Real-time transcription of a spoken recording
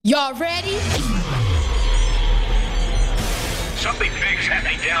Y'all ready? Something big's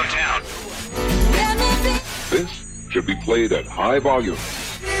happening downtown. This should be played at high volume,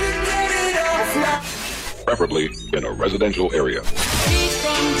 preferably in a residential area.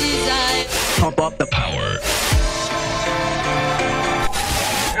 Pump up the power.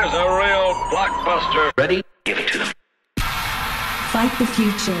 Here's a real blockbuster. Ready? Give it to them. Fight the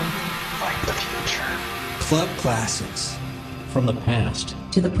future. Fight the future. Club classics from the past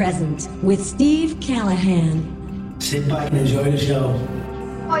to the present with Steve Callahan. Sit back and enjoy the show.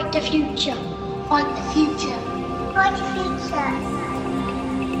 Fight the future. Fight the future. Fight the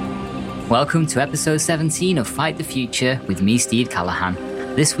future. Welcome to episode 17 of Fight the Future with me, Steve Callahan.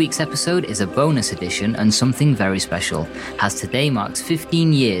 This week's episode is a bonus edition and something very special, as today marks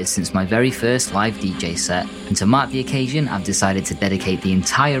 15 years since my very first live DJ set, and to mark the occasion I've decided to dedicate the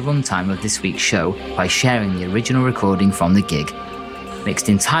entire runtime of this week's show by sharing the original recording from the gig. Mixed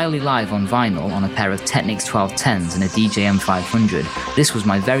entirely live on vinyl on a pair of Technics 1210s and a DJ M500, this was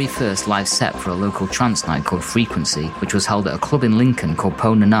my very first live set for a local trance night called Frequency, which was held at a club in Lincoln called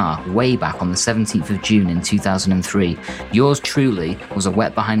Po Nanar way back on the 17th of June in 2003. Yours truly was a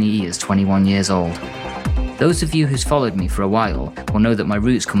wet behind the ears 21 years old. Those of you who's followed me for a while will know that my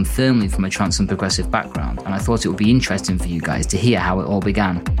roots come firmly from a trance and progressive background, and I thought it would be interesting for you guys to hear how it all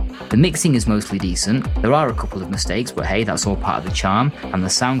began. The mixing is mostly decent, there are a couple of mistakes, but hey, that's all part of the charm, and the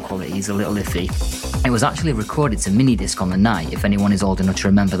sound quality is a little iffy. It was actually recorded to minidisc on the night, if anyone is old enough to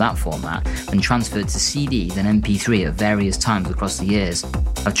remember that format, and transferred to CD, then MP3 at various times across the years.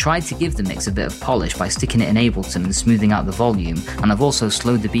 I've tried to give the mix a bit of polish by sticking it in Ableton and smoothing out the volume, and I've also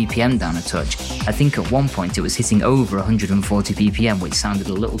slowed the BPM down a touch. I think at one point it was hitting over 140 BPM, which sounded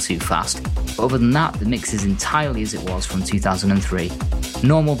a little too fast. But other than that, the mix is entirely as it was from 2003.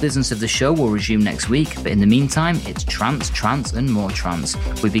 Normal business of the show will resume next week, but in the meantime, it's trance, and more trance.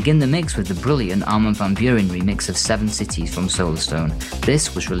 We begin the mix with the brilliant Armin van Buuren remix of 7 Cities from Solarstone.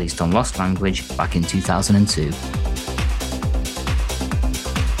 This was released on Lost Language back in 2002.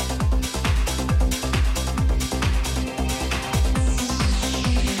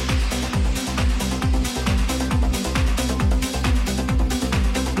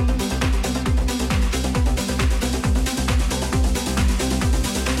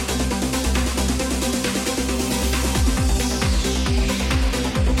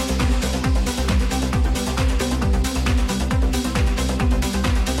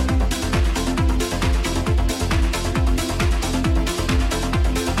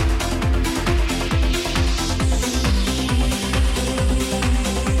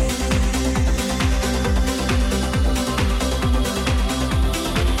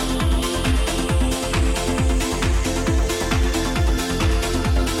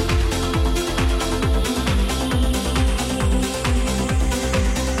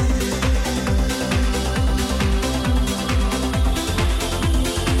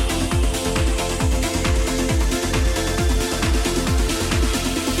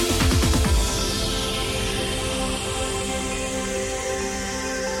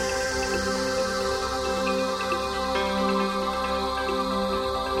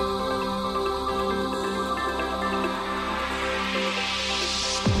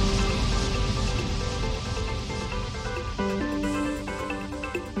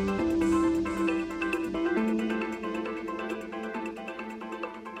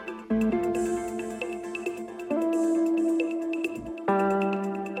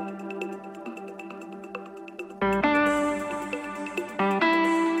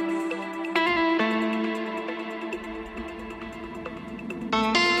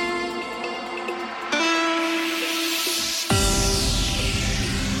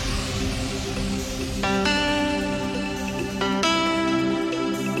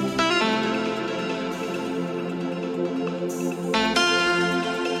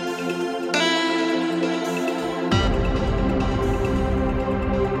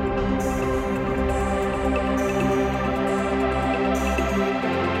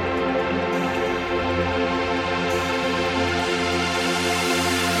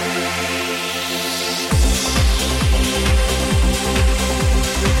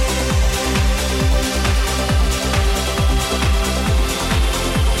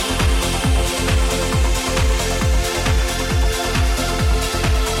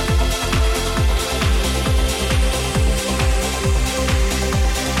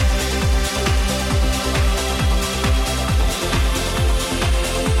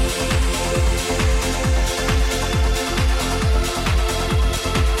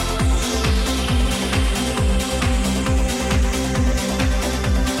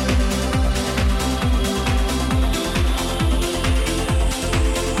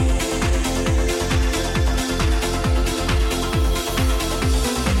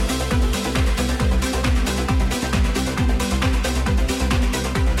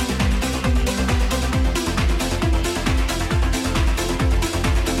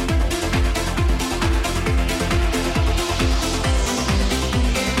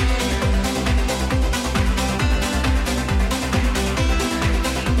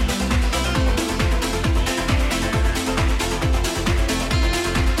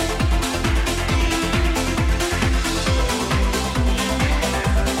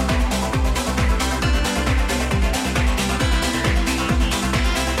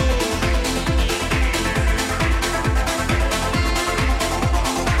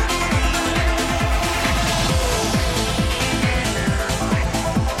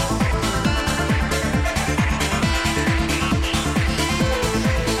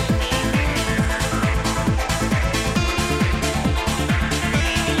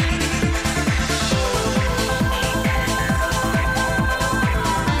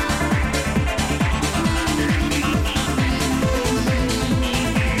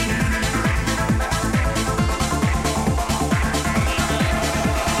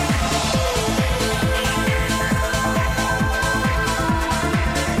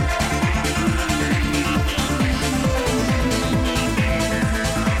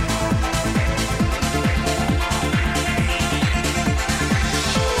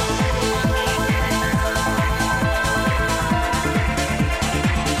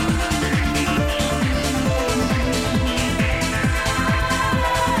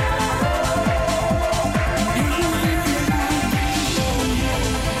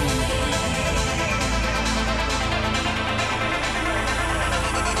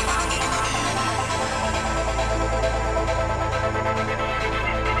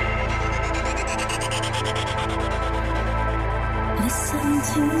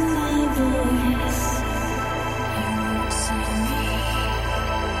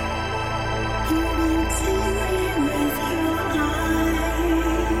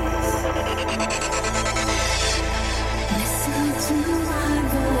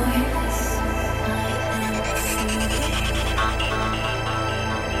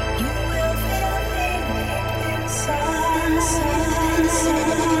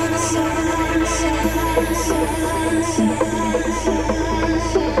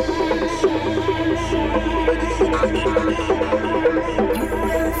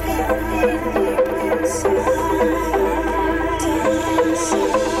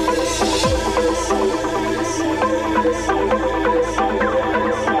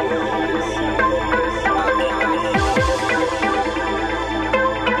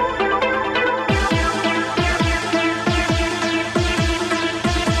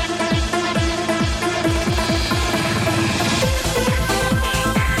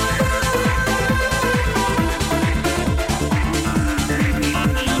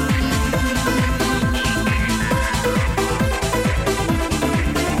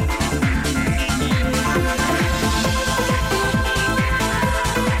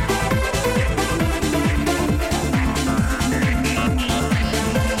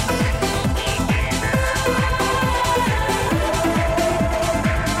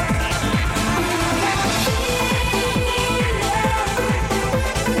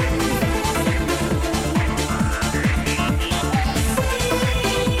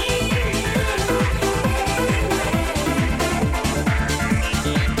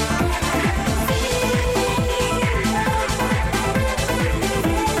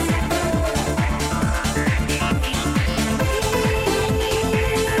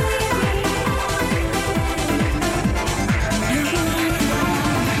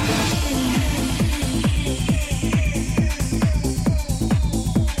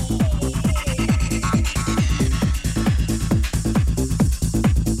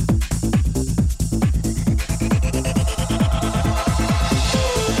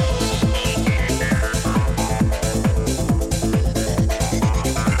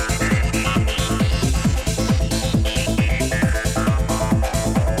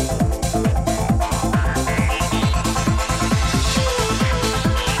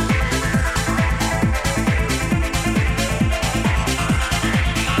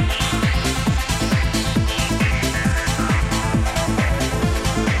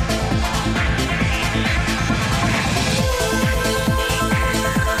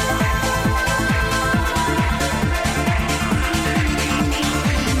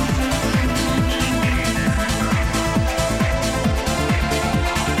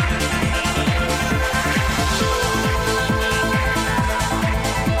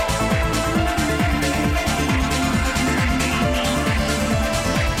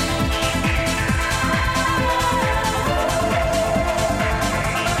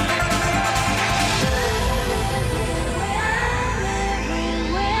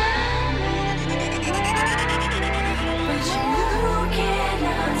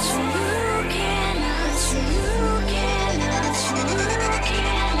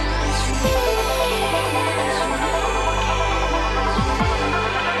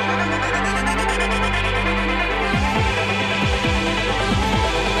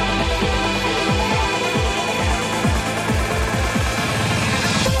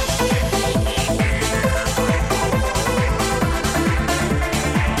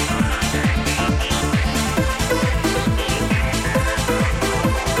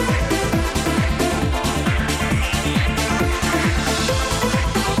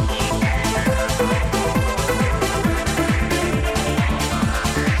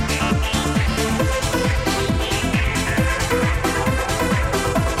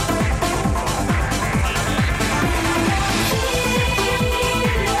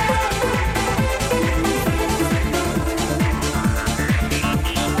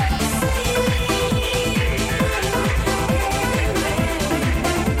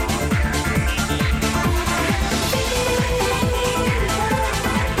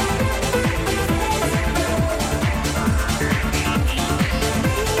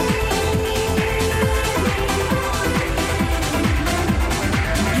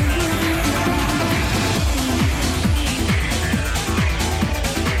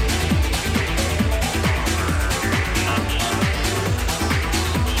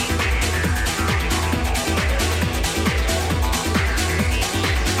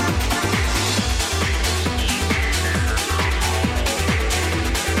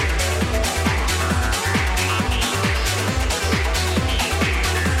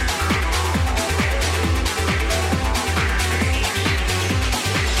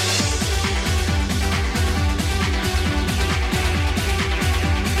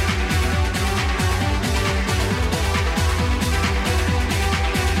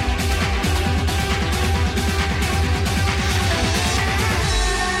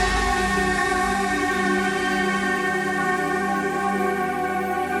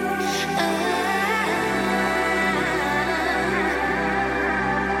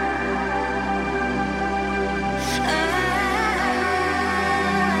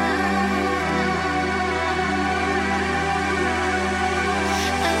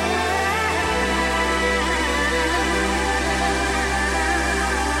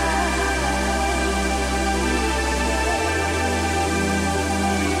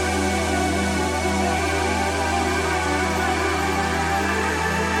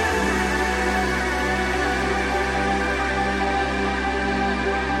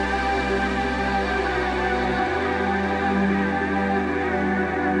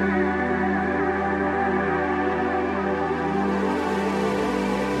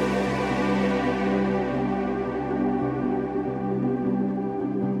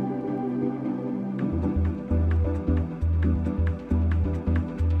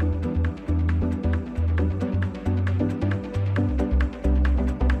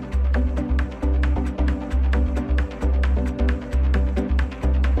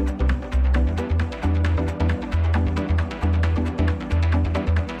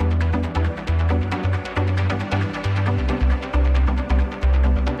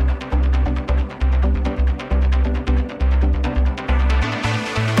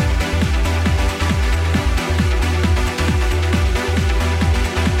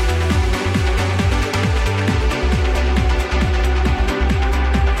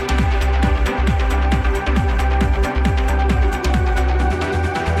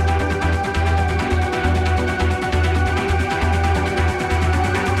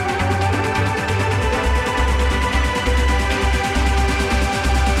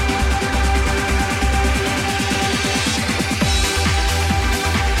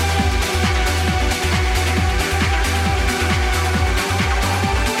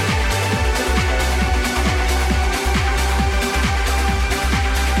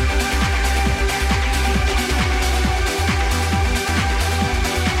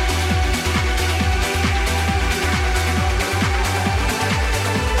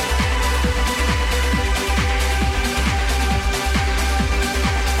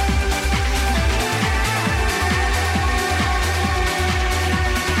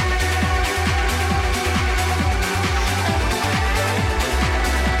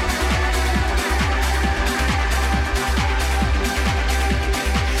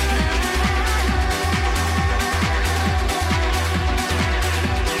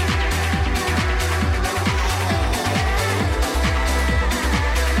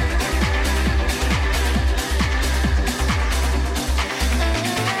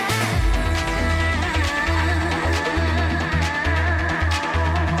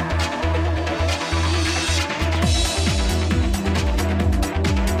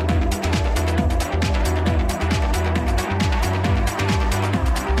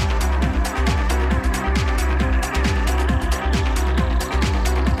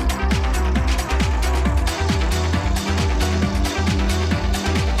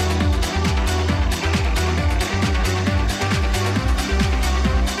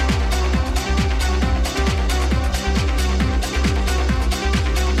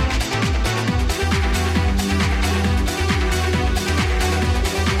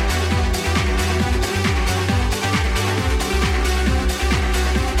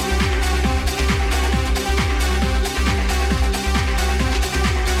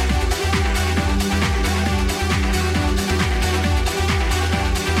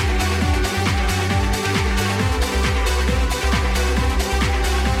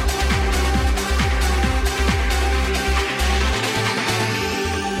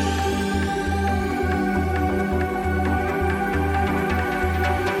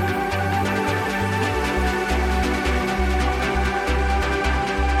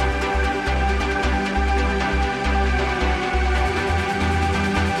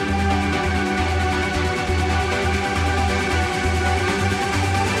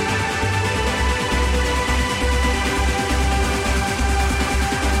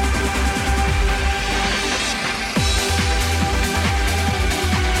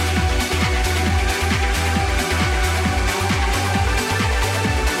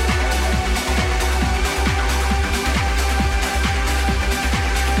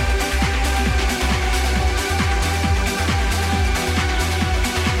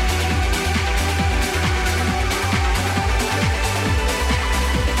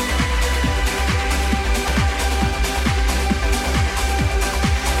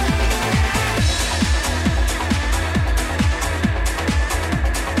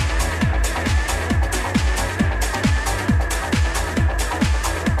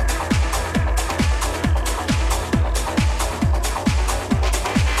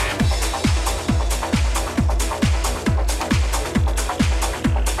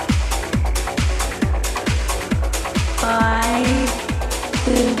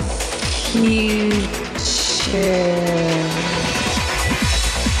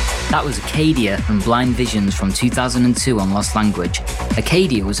 That was Acadia from Blind Visions from 2002 on Lost Language.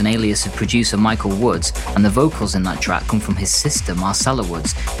 Acadia was an alias of producer Michael Woods, and the vocals in that track come from his sister Marcella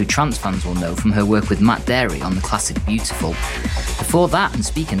Woods, who trance fans will know from her work with Matt Darey on the classic Beautiful. Before that, and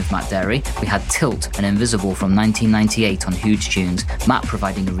speaking of Matt Darey, we had Tilt and Invisible from 1998 on Huge Tunes, Matt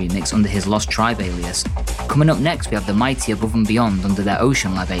providing a remix under his Lost Tribe alias. Coming up next, we have the mighty Above and Beyond under their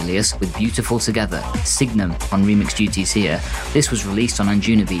Ocean Lab alias with Beautiful Together, Signum on Remix Duties here. This was released on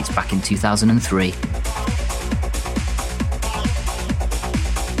Anjuna Beats back in 2003.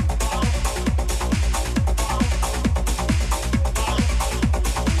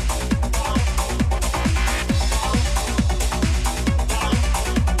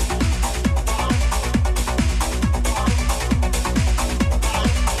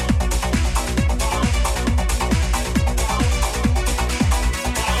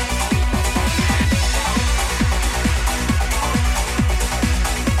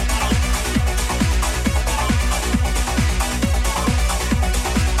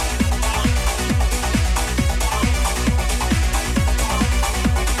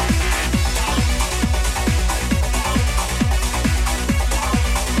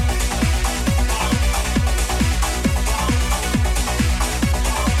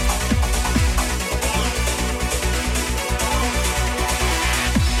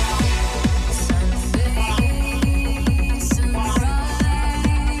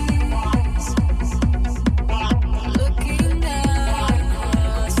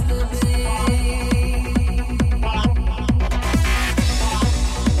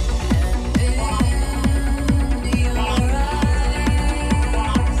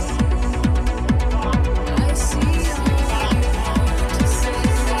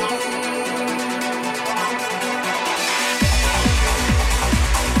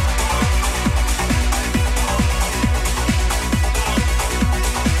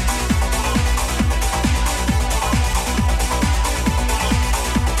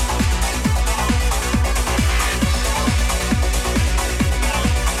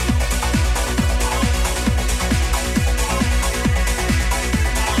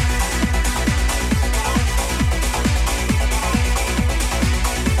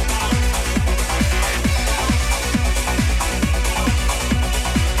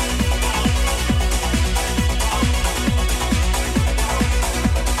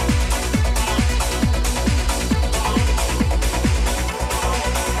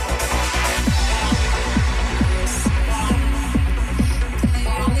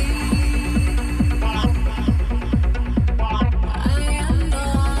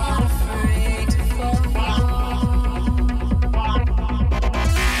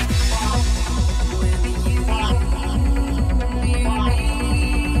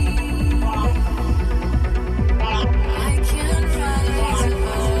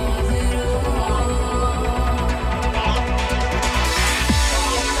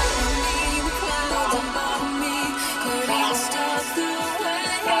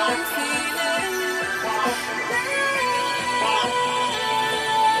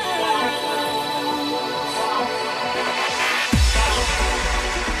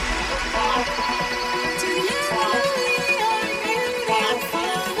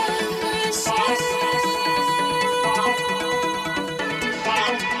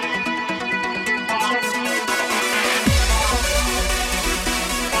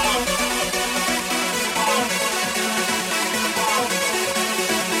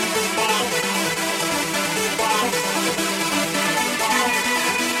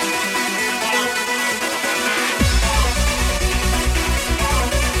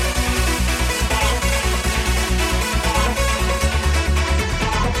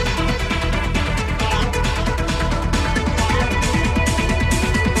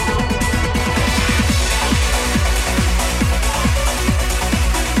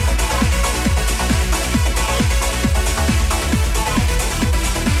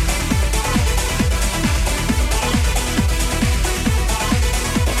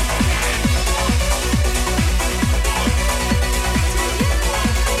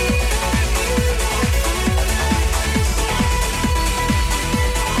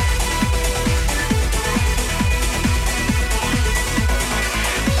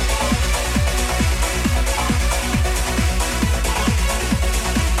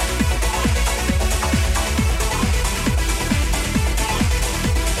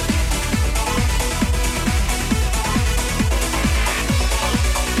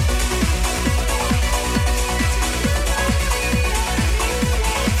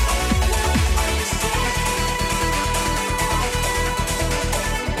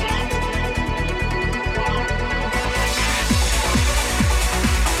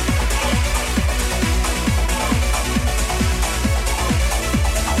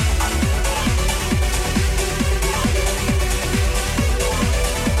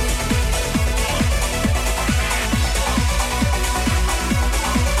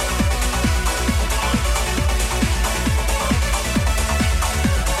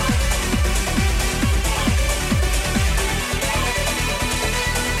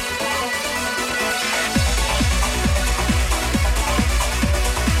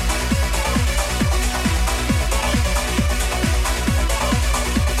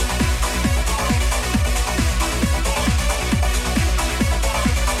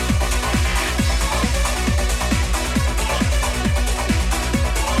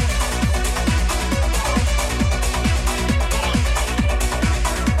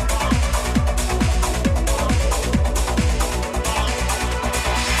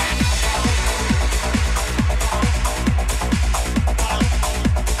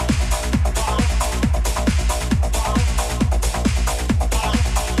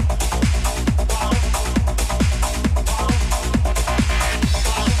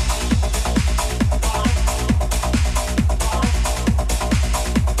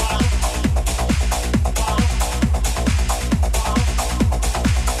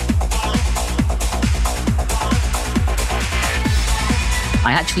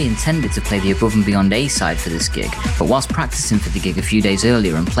 actually intended to play the Above and Beyond A-side for this gig, but whilst practicing for the gig a few days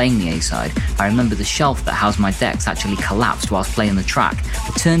earlier and playing the A-side, I remember the shelf that housed my decks actually collapsed whilst playing the track.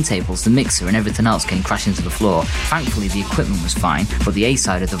 The turntables, the mixer and everything else came crashing to the floor. Thankfully the equipment was fine, but the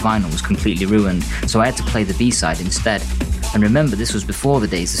A-side of the vinyl was completely ruined, so I had to play the B-side instead. And remember, this was before the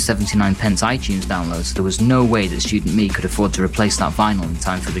days of 79 pence iTunes downloads, so there was no way that student me could afford to replace that vinyl in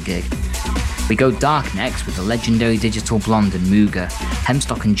time for the gig. We go dark next with the legendary Digital Blonde and Mooga,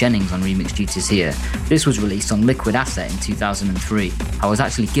 Hemstock and Jennings on remix duties here. This was released on Liquid Asset in 2003. I was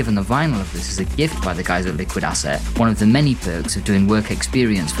actually given a vinyl of this as a gift by the guys at Liquid Asset, one of the many perks of doing work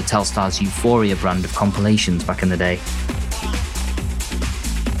experience for Telstar's Euphoria brand of compilations back in the day.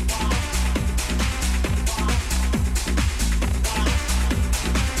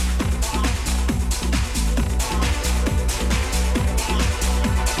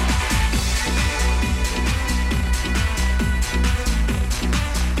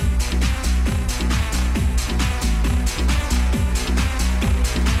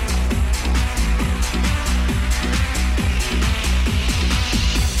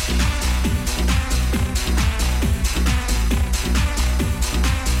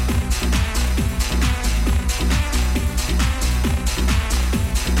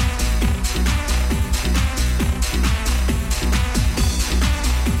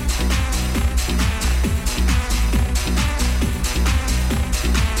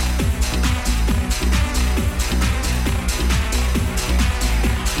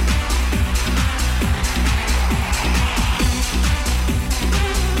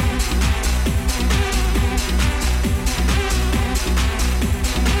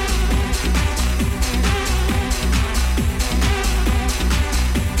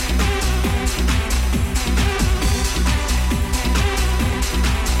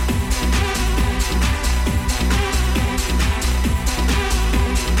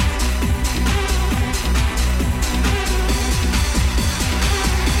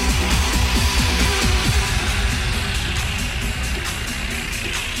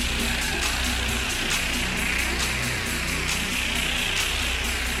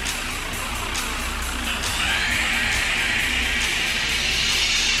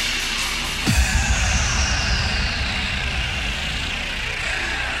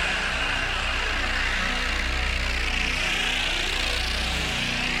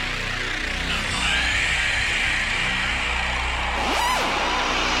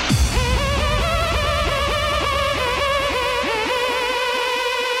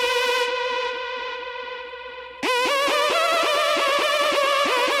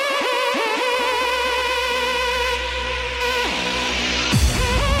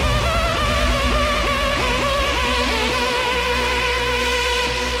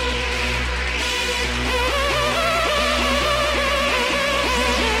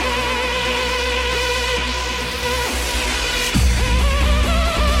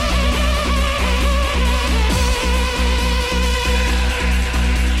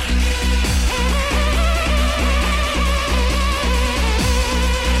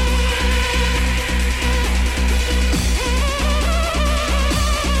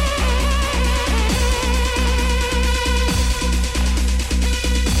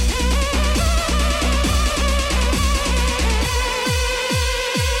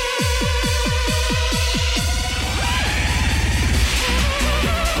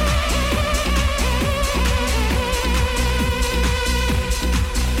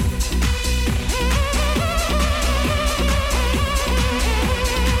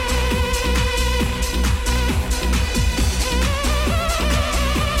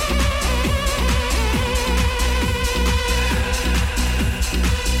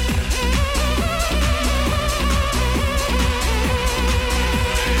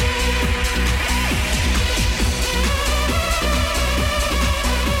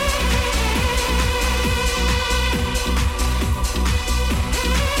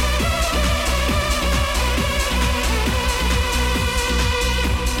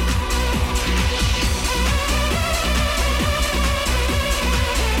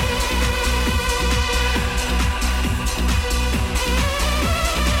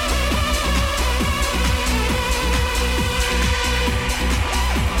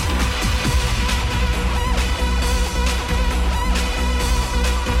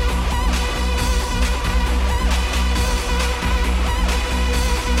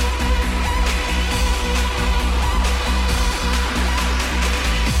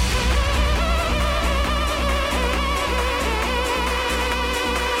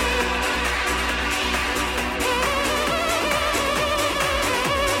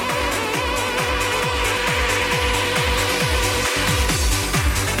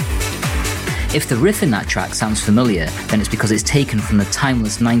 If the riff in that track sounds familiar, then it's because it's taken from the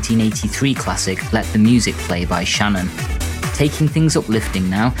timeless 1983 classic Let the Music Play by Shannon. Taking things uplifting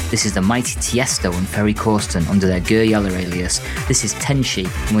now, this is the mighty Tiesto and Ferry Corsten under their Gur Yeller alias. This is Tenshi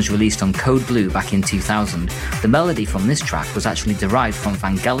and was released on Code Blue back in 2000. The melody from this track was actually derived from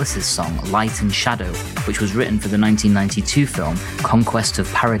Vangelis' song Light and Shadow, which was written for the 1992 film Conquest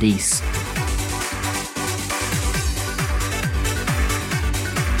of Paradise.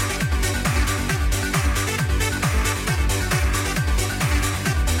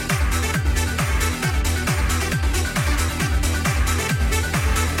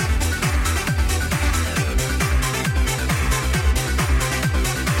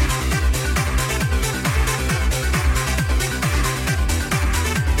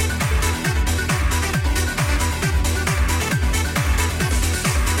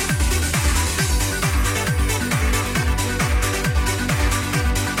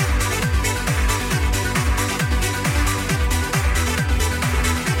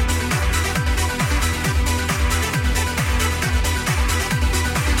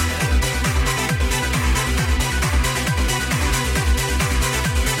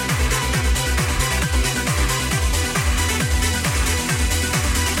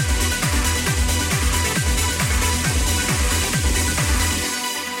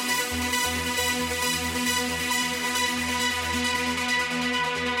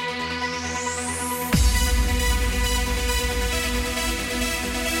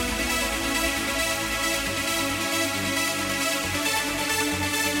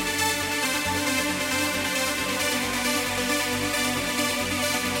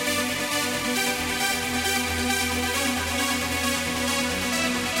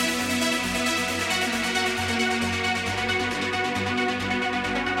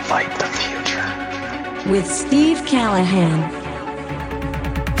 Fight the future. With Steve Callahan.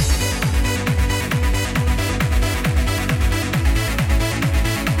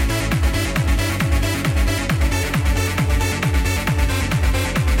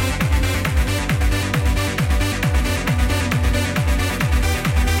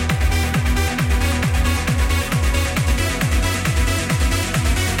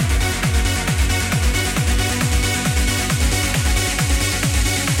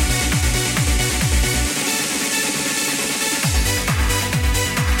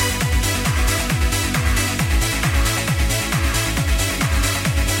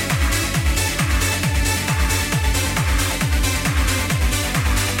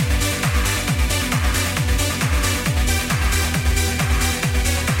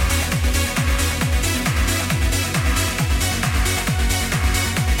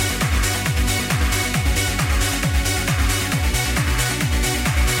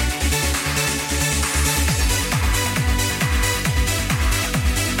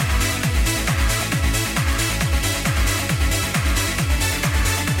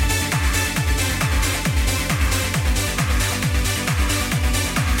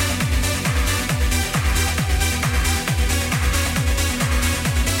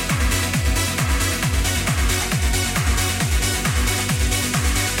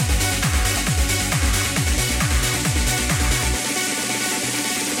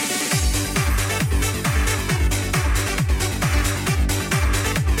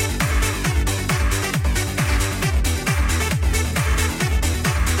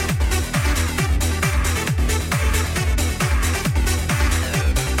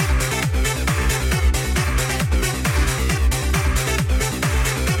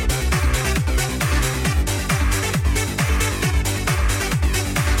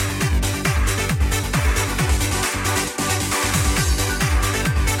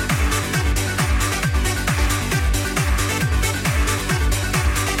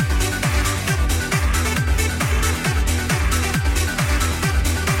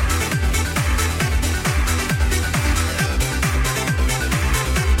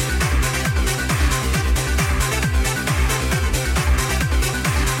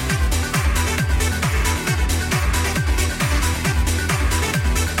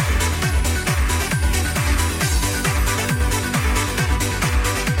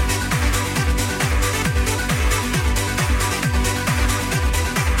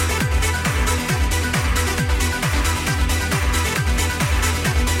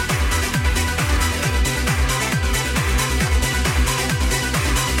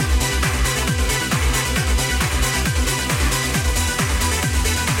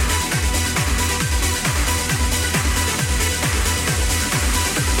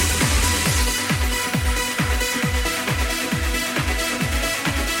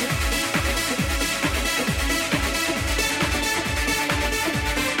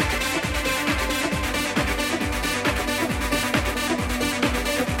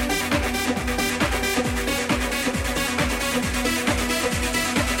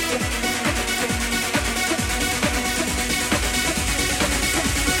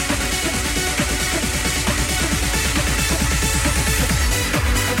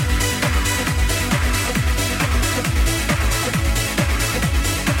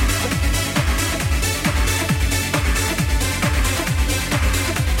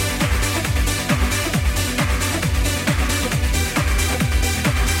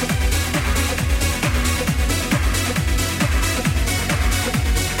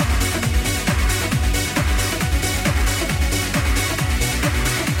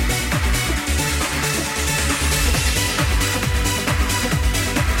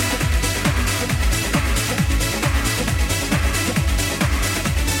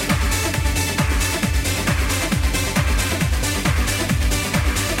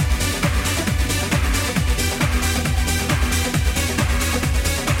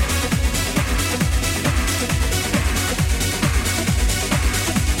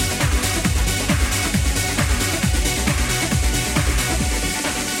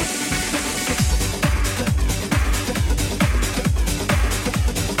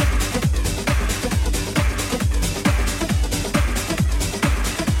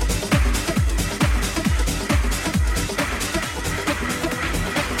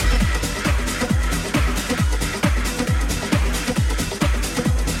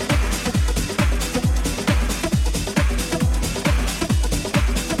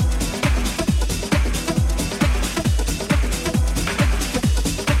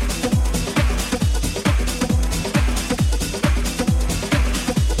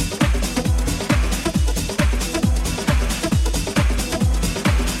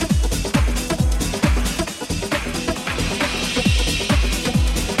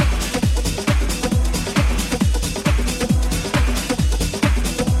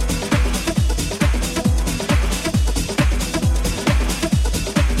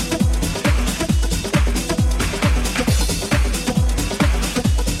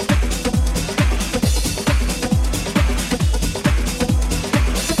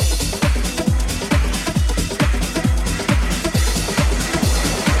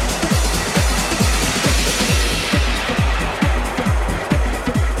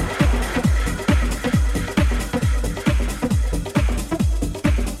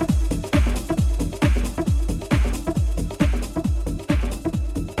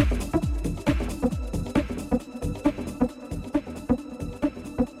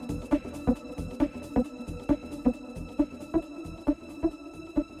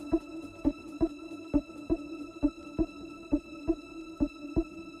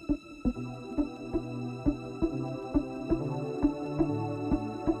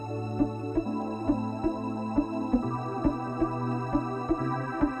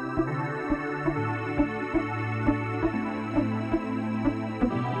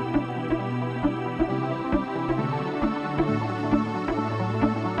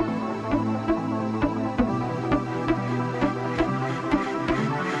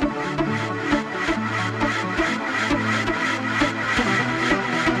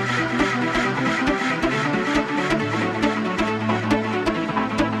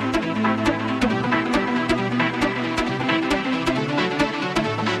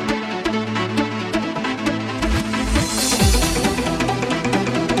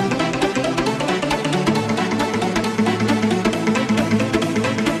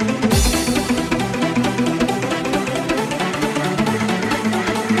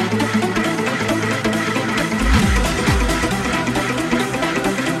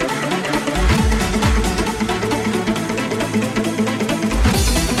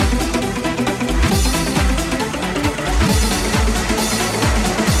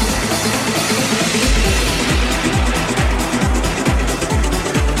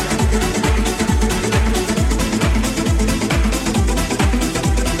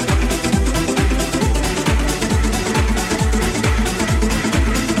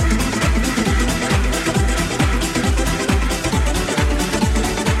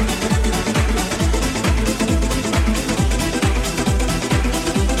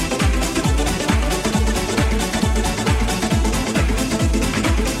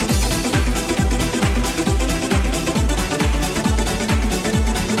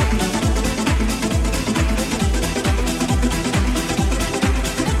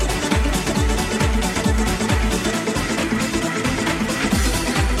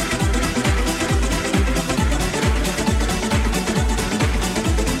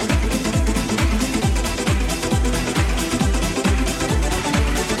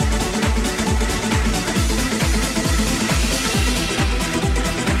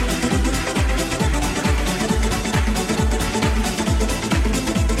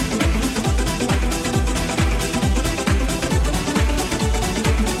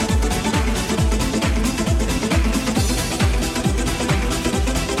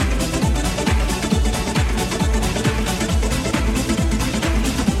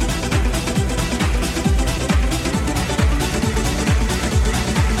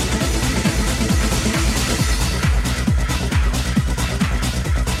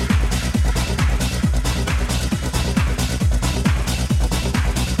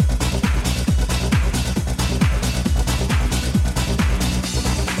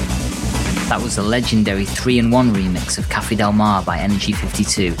 That was the legendary 3-in-1 remix of Café Del Mar by Energy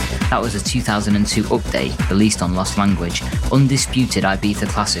 52. That was a 2002 update, released on Lost Language. Undisputed Ibiza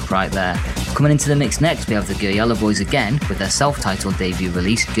classic right there. Coming into the mix next, we have the Gurjella Boys again, with their self-titled debut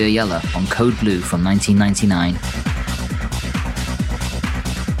release, Gurjella, on Code Blue from 1999.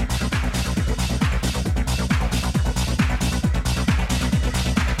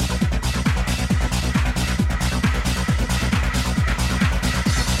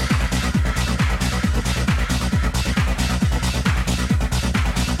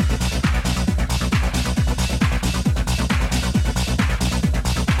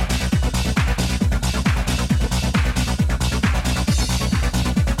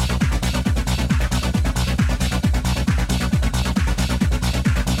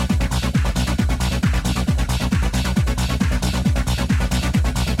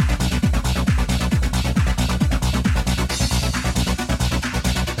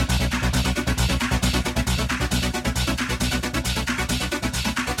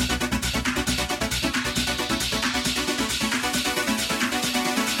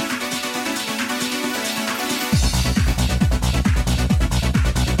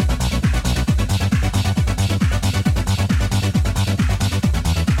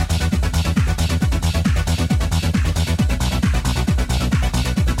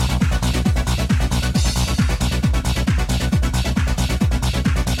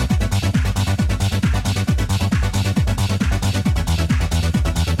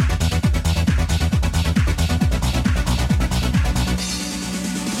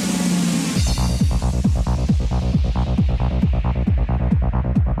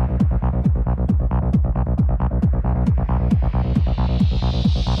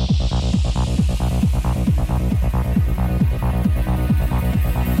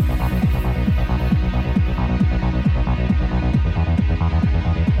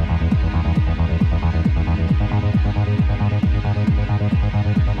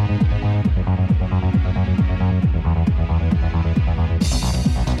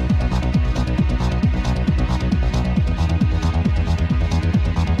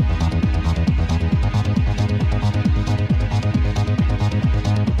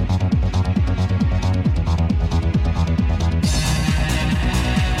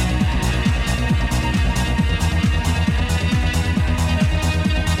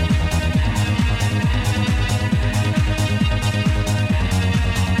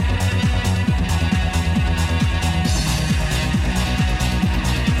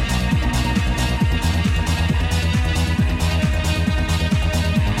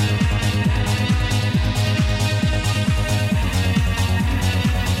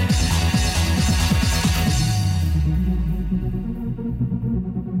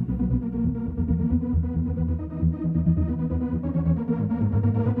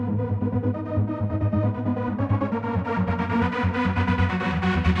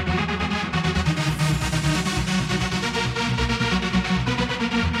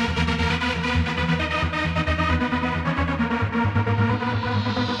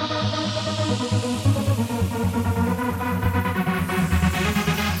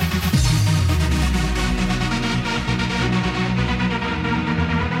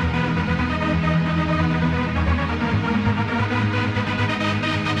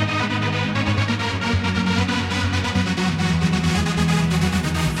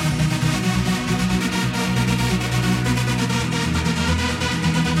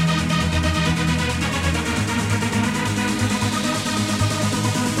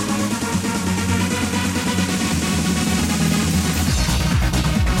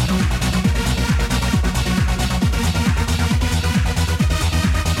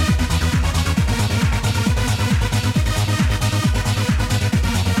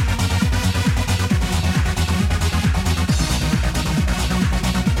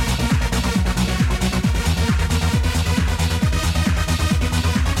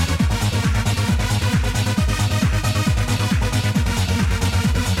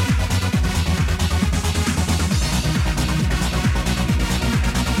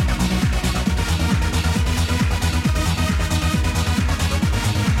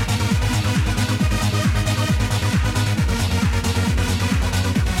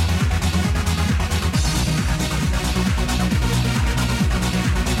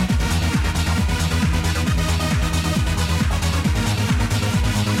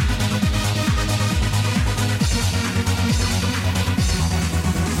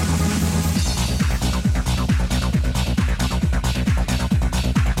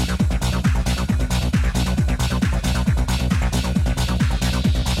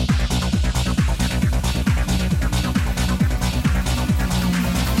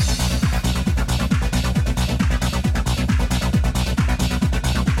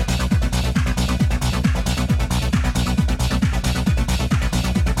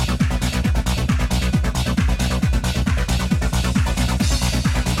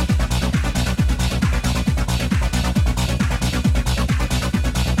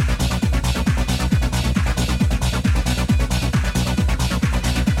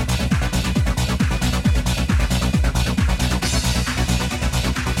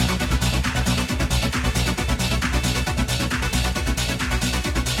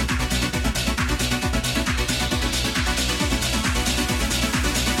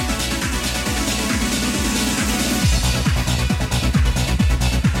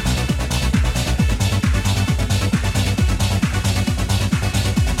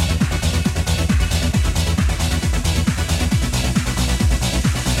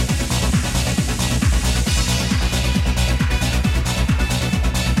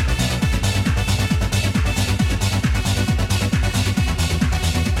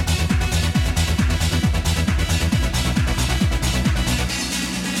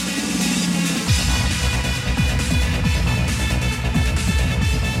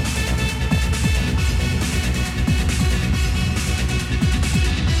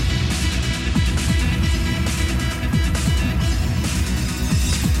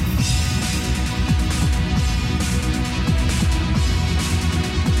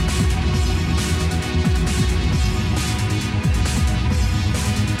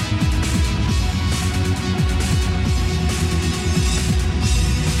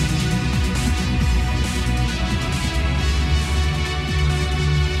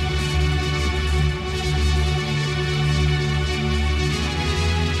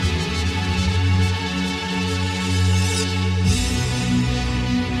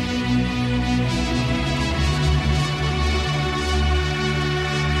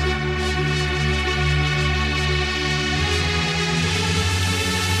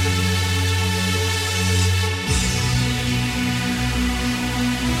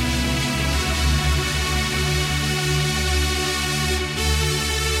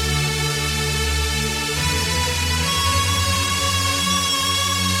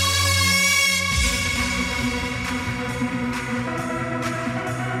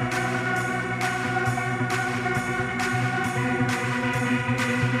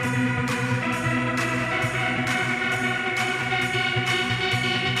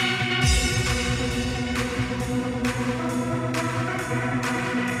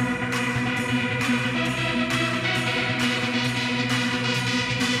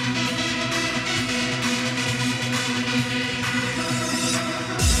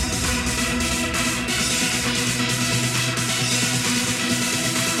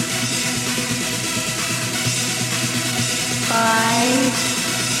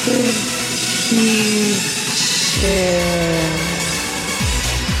 future.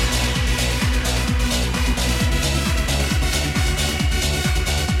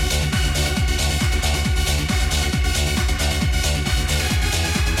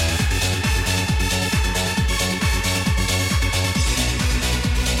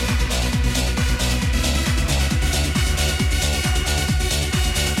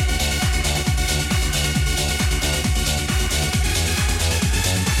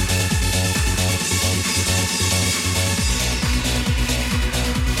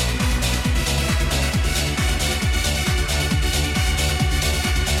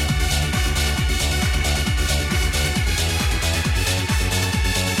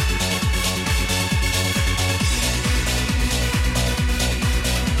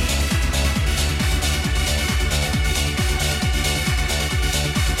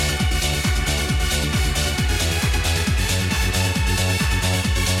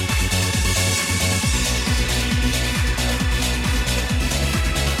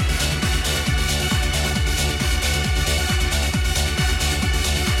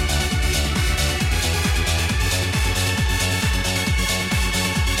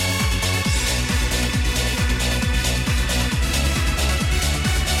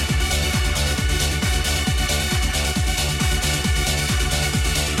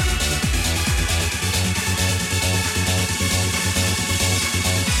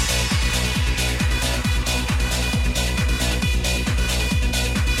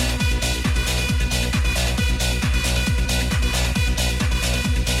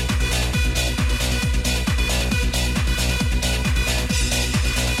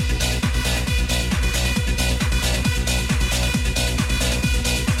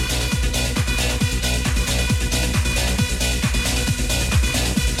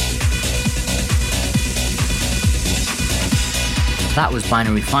 That was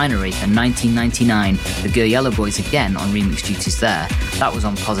Binary Finery and 1999, the Gurjella Boys again on remix duties there. That was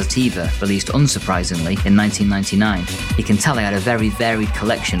on Positiva, released unsurprisingly in 1999. You can tell I had a very varied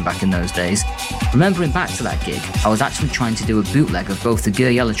collection back in those days. Remembering back to that gig, I was actually trying to do a bootleg of both the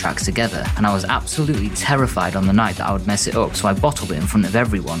Gurjella tracks together, and I was absolutely terrified on the night that I would mess it up, so I bottled it in front of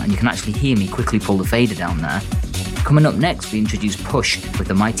everyone, and you can actually hear me quickly pull the fader down there. Coming up next, we introduce Push with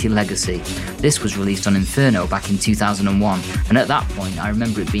The Mighty Legacy. This was released on Inferno back in 2001, and at that point I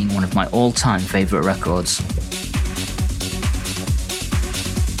remember it being one of my all-time favourite records.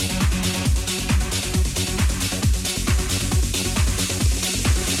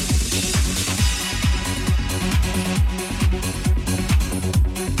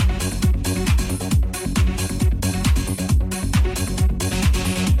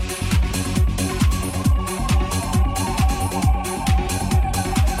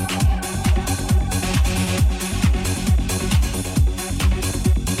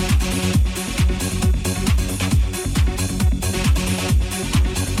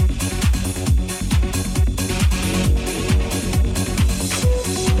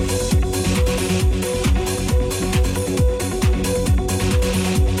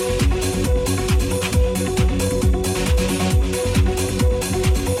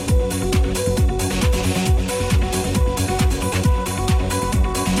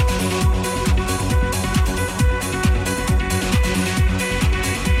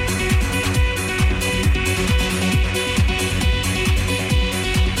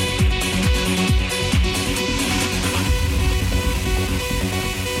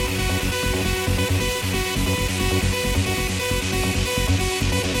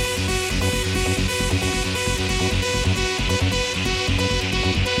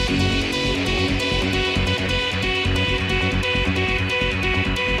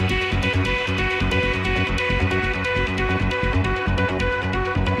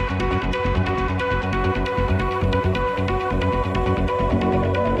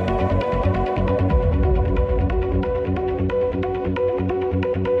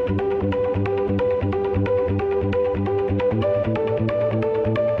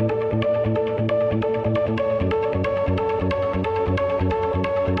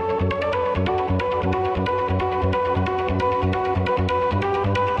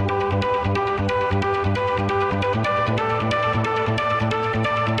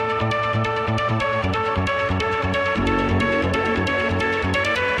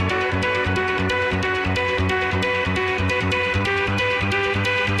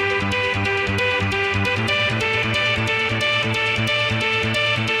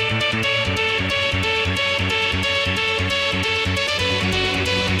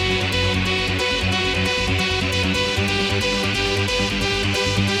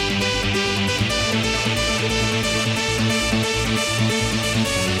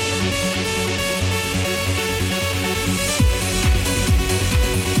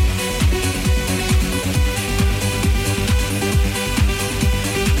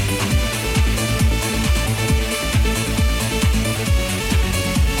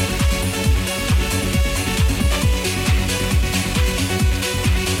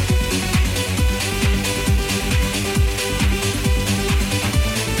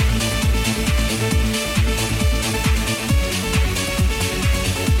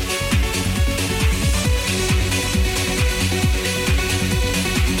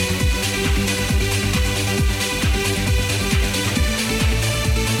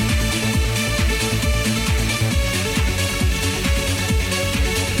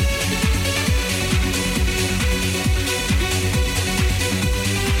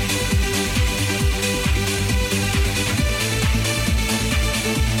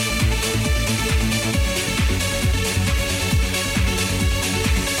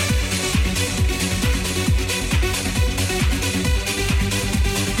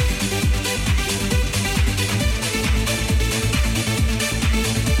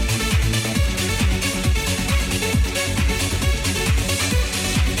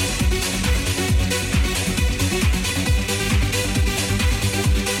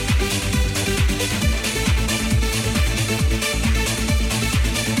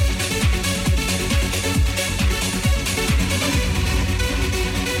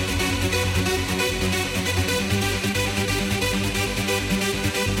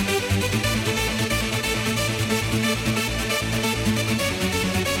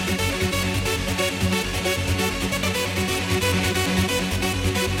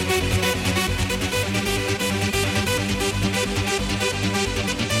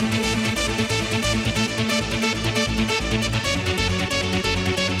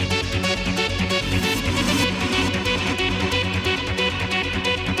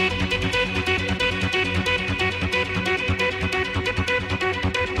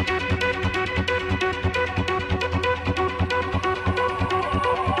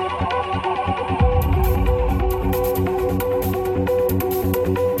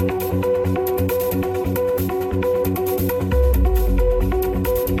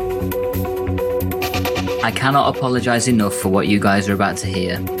 cannot apologise enough for what you guys are about to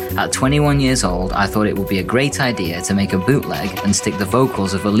hear. At 21 years old, I thought it would be a great idea to make a bootleg and stick the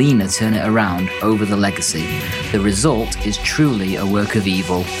vocals of Alina Turn It Around over the legacy. The result is truly a work of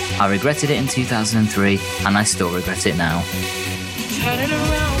evil. I regretted it in 2003, and I still regret it now. Turn it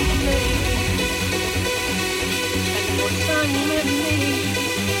around, baby. And more time with me.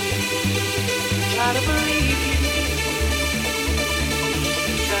 Try to believe you.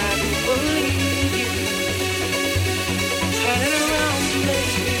 Try to believe you. Turn it around,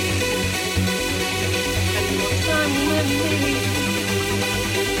 baby. And more time with me.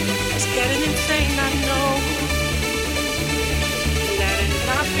 It's getting insane, I know. Let it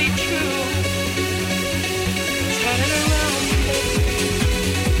not be true. Turn it around, baby.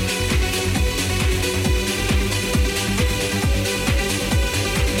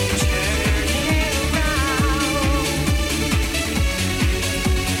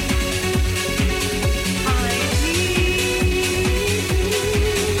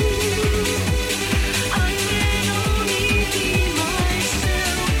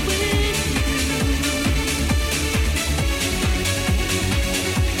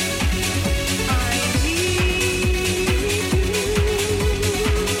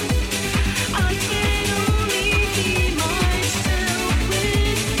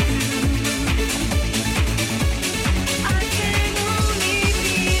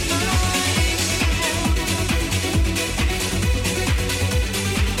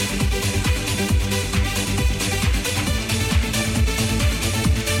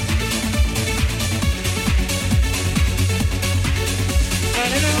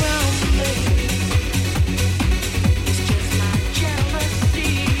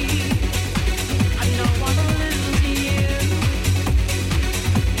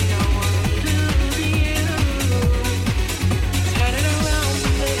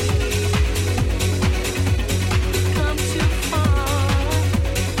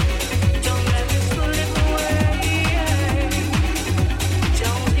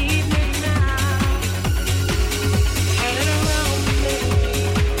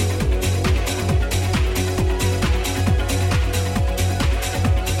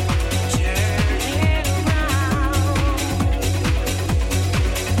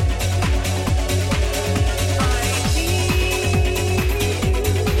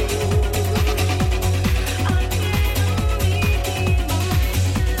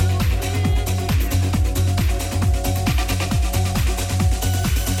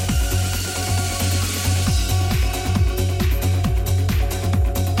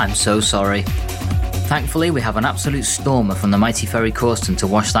 I'm so sorry. Thankfully, we have an absolute stormer from the mighty Ferry Corsten to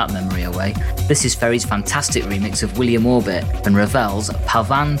wash that memory away. This is Ferry's fantastic remix of William Orbit and Ravel's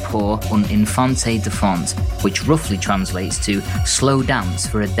Pavane pour un infante de fond, which roughly translates to Slow Dance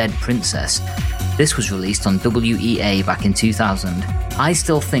for a Dead Princess. This was released on WEA back in 2000. I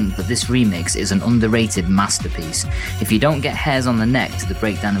still think that this remix is an underrated masterpiece. If you don't get hairs on the neck to the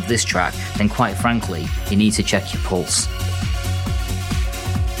breakdown of this track, then quite frankly, you need to check your pulse.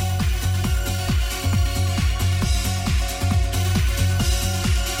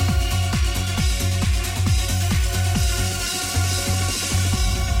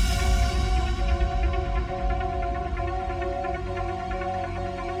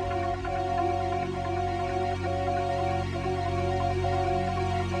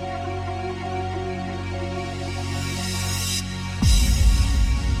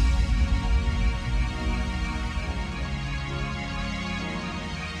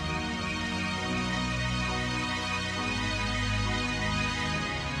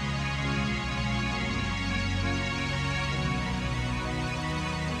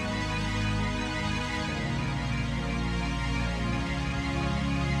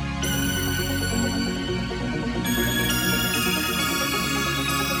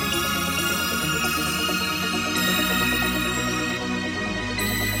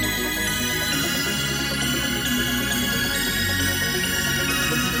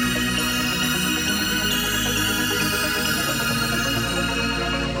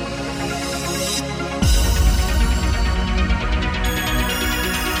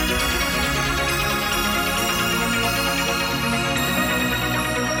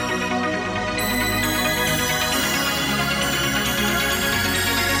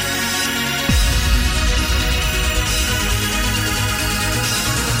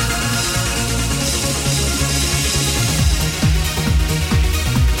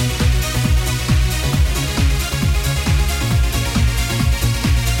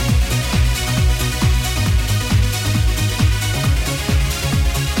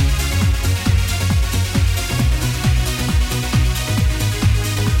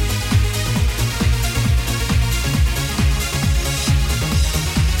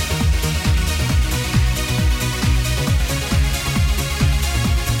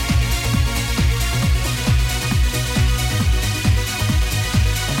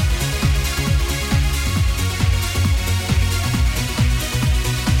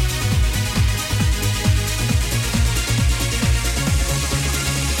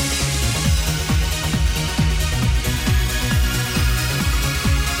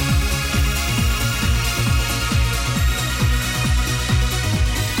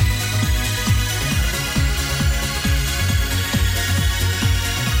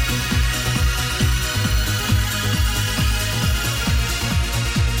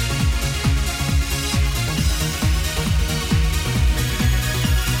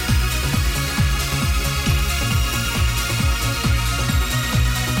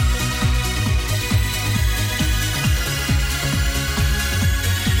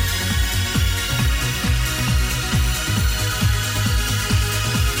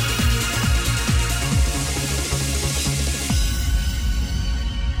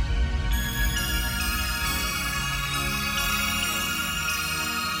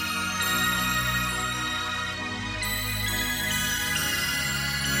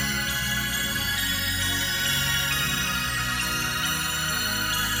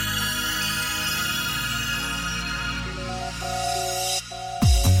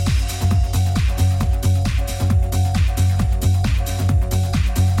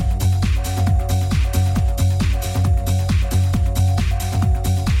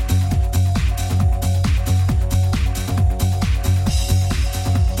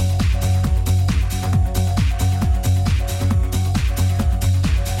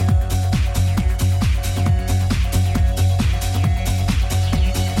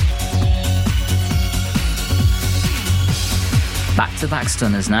 back-to-back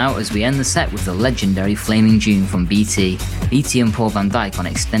stunners now as we end the set with the legendary Flaming June from BT. BT and Paul van Dyk on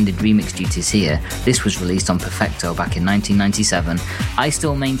extended remix duties here. This was released on Perfecto back in 1997. I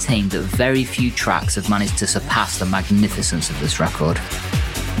still maintain that very few tracks have managed to surpass the magnificence of this record.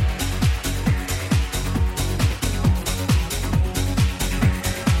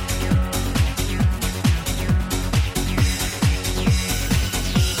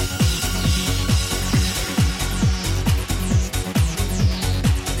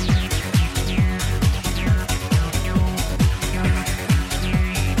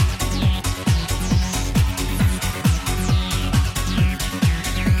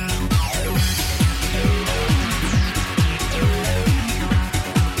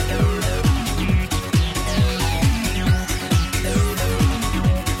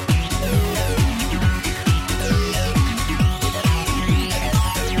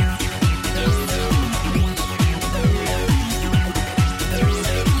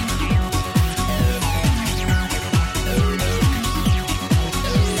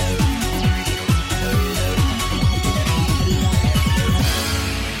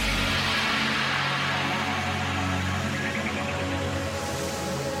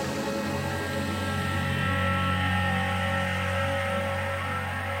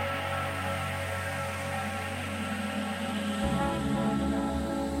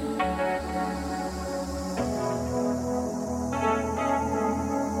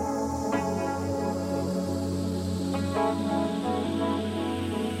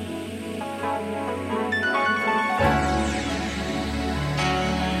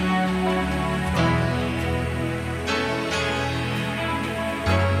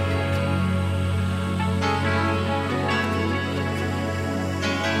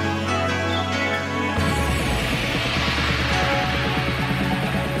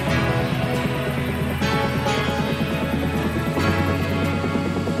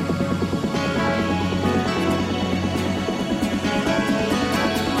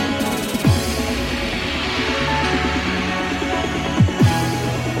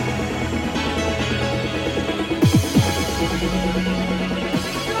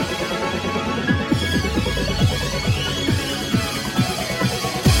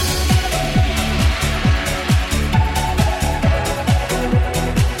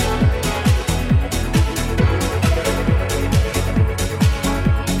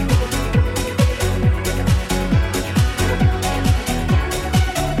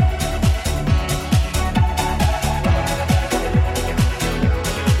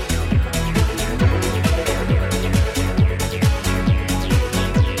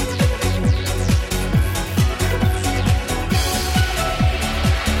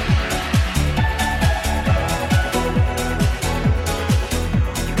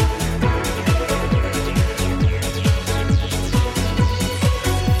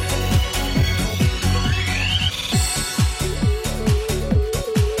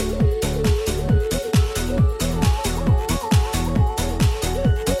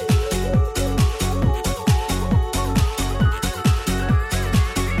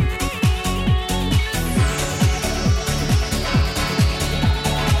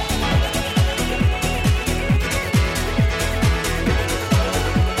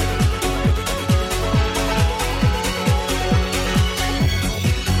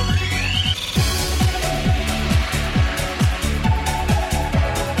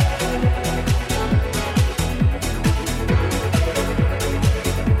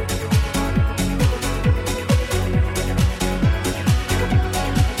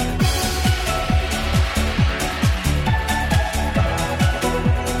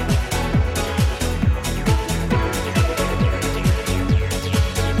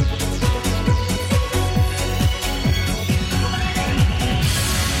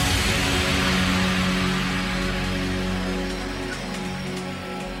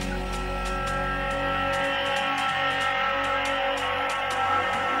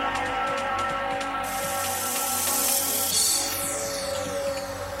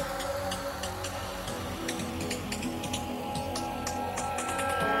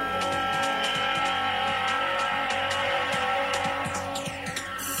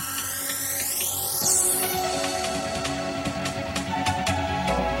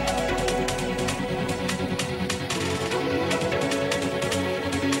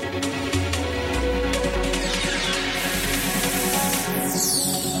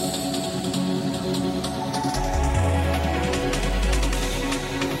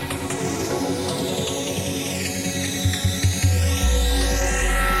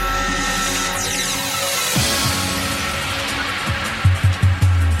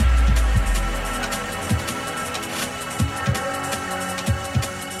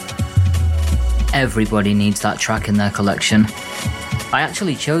 Everybody needs that track in their collection. I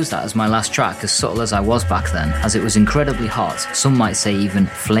actually chose that as my last track, as subtle as I was back then, as it was incredibly hot, some might say even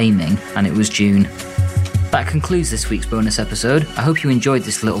flaming, and it was June. That concludes this week's bonus episode. I hope you enjoyed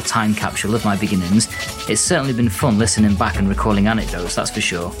this little time capsule of my beginnings. It's certainly been fun listening back and recalling anecdotes, that's for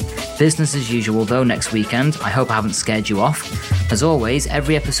sure. Business as usual though next weekend. I hope I haven't scared you off. As always,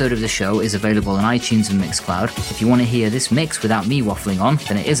 every episode of the show is available on iTunes and Mixcloud. If you want to hear this mix without me waffling on,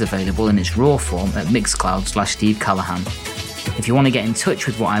 then it is available in its raw form at Mixcloud/Steve Callahan. If you want to get in touch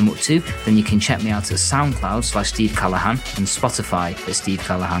with what I'm up to, then you can check me out at SoundCloud/Steve Callahan and Spotify at Steve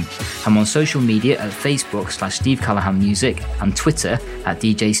Callahan. I'm on social media at Facebook/Steve Callahan Music and Twitter at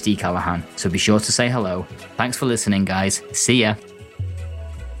DJ Steve Callahan, so be sure to say hello. Thanks for listening, guys. See ya.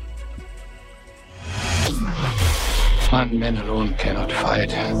 One man alone cannot fight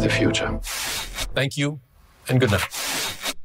the future. Thank you, and good night.